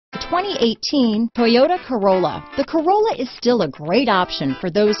2018 Toyota Corolla. The Corolla is still a great option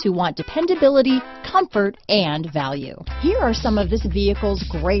for those who want dependability, comfort, and value. Here are some of this vehicle's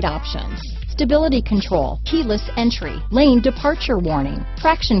great options: stability control, keyless entry, lane departure warning,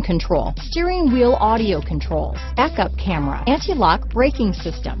 traction control, steering wheel audio controls, backup camera, anti-lock braking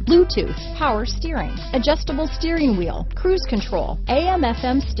system, Bluetooth, power steering, adjustable steering wheel, cruise control,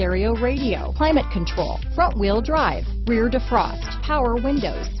 AM/FM stereo radio, climate control, front wheel drive, rear defrost, power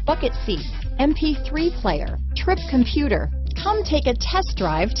windows, bucket seats, MP3 player, trip computer. Come take a test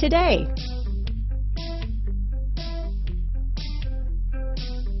drive today.